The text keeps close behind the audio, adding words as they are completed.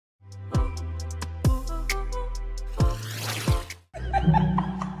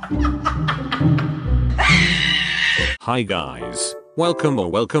Hi guys,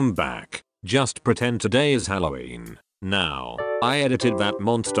 welcome back. Just pretend today is Halloween. Now, I edited that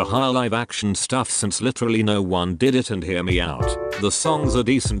Monster High live action stuff since literally no one did it, and hear me out. The songs are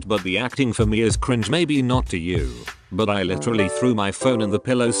decent but the acting for me is cringe, maybe not to you. But I literally threw my phone in the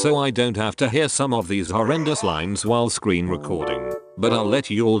pillow so I don't have to hear some of these horrendous lines while screen recording. But I'll let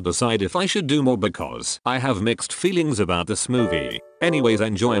you all decide if I should do more because I have mixed feelings about this movie. Anyways,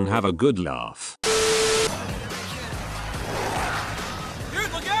 enjoy and have a good laugh. Dude,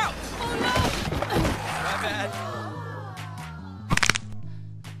 look out! Oh no! My bad.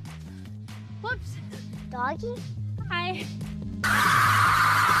 Whoops. Doggy? Hi.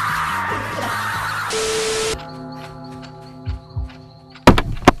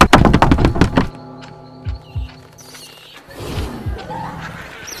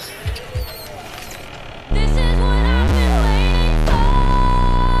 This is what I've been waiting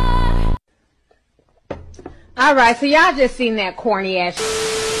for. Alright, so y'all just seen that corny ass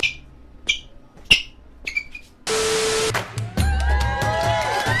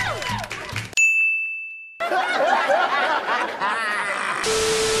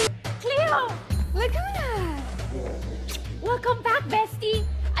Cleo! Laguna! Welcome back, bestie.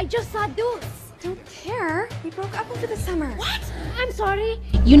 I just saw Deuce. Don't care. We broke up over the summer. What? I'm sorry.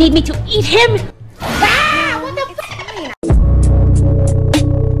 You need me to eat him? Ah! What the It's fine.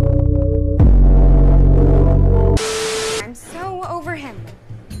 I'm so over him.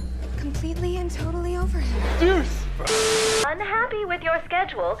 Completely and totally over him. Unhappy with your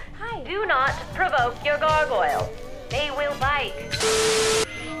schedule? Hi. Do not provoke your gargoyle. They will bite.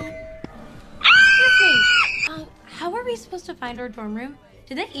 Excuse me. How are we supposed to find our dorm room?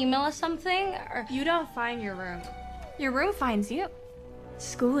 Did they email us something? Or You don't find your room. Your room finds you.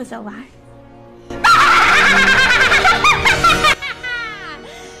 School is a lie.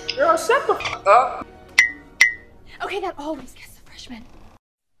 girl, shut the fuck up. Okay, that always gets the freshmen.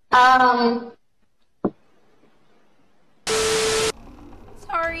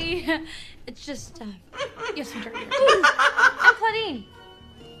 sorry. It's just you have some dirty. I'm Claudine.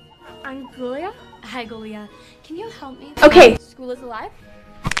 I'm Julia. Hi, Golia. Can you help me? Okay. School is alive?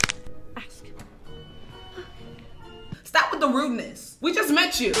 Ask. Stop with the rudeness. We just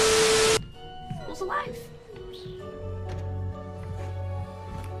met you. School's alive.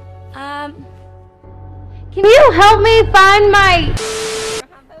 Can you help me find my...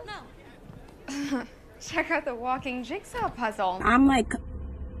 No. Check out the walking jigsaw puzzle. I'm like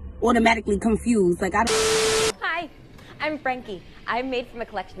automatically confused. Like I don't. Hi, I'm Frankie. I'm made from a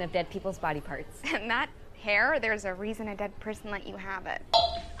collection of dead people's body parts. And that hair, there's a reason a dead person let you have it.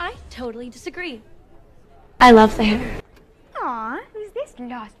 I totally disagree. I love the hair. Aw, who's this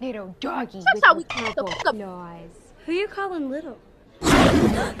lost little doggy with how we purple claws? Who you calling little?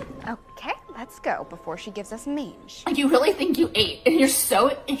 Okay, let's go before she gives us mange. You really think you ate, and you're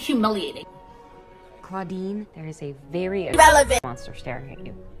so humiliating. Claudine, there is a very Relevant. monster staring at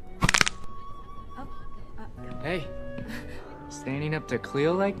you. Hey, standing up to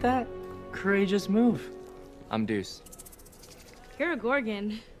Cleo like that? Courageous move. I'm Deuce. You're a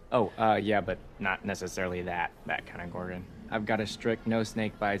Gorgon. Oh, yeah, but not necessarily that kind of Gorgon. I've got a strict no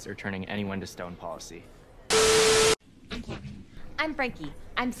snake bites or turning anyone to stone policy. I'm Frankie.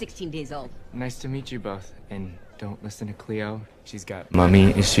 I'm 16 days old. Nice to meet you both, and don't listen to Cleo. She's got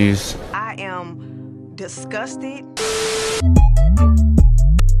mommy issues. I am disgusted.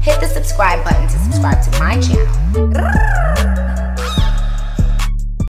 Hit the subscribe button to subscribe to my channel.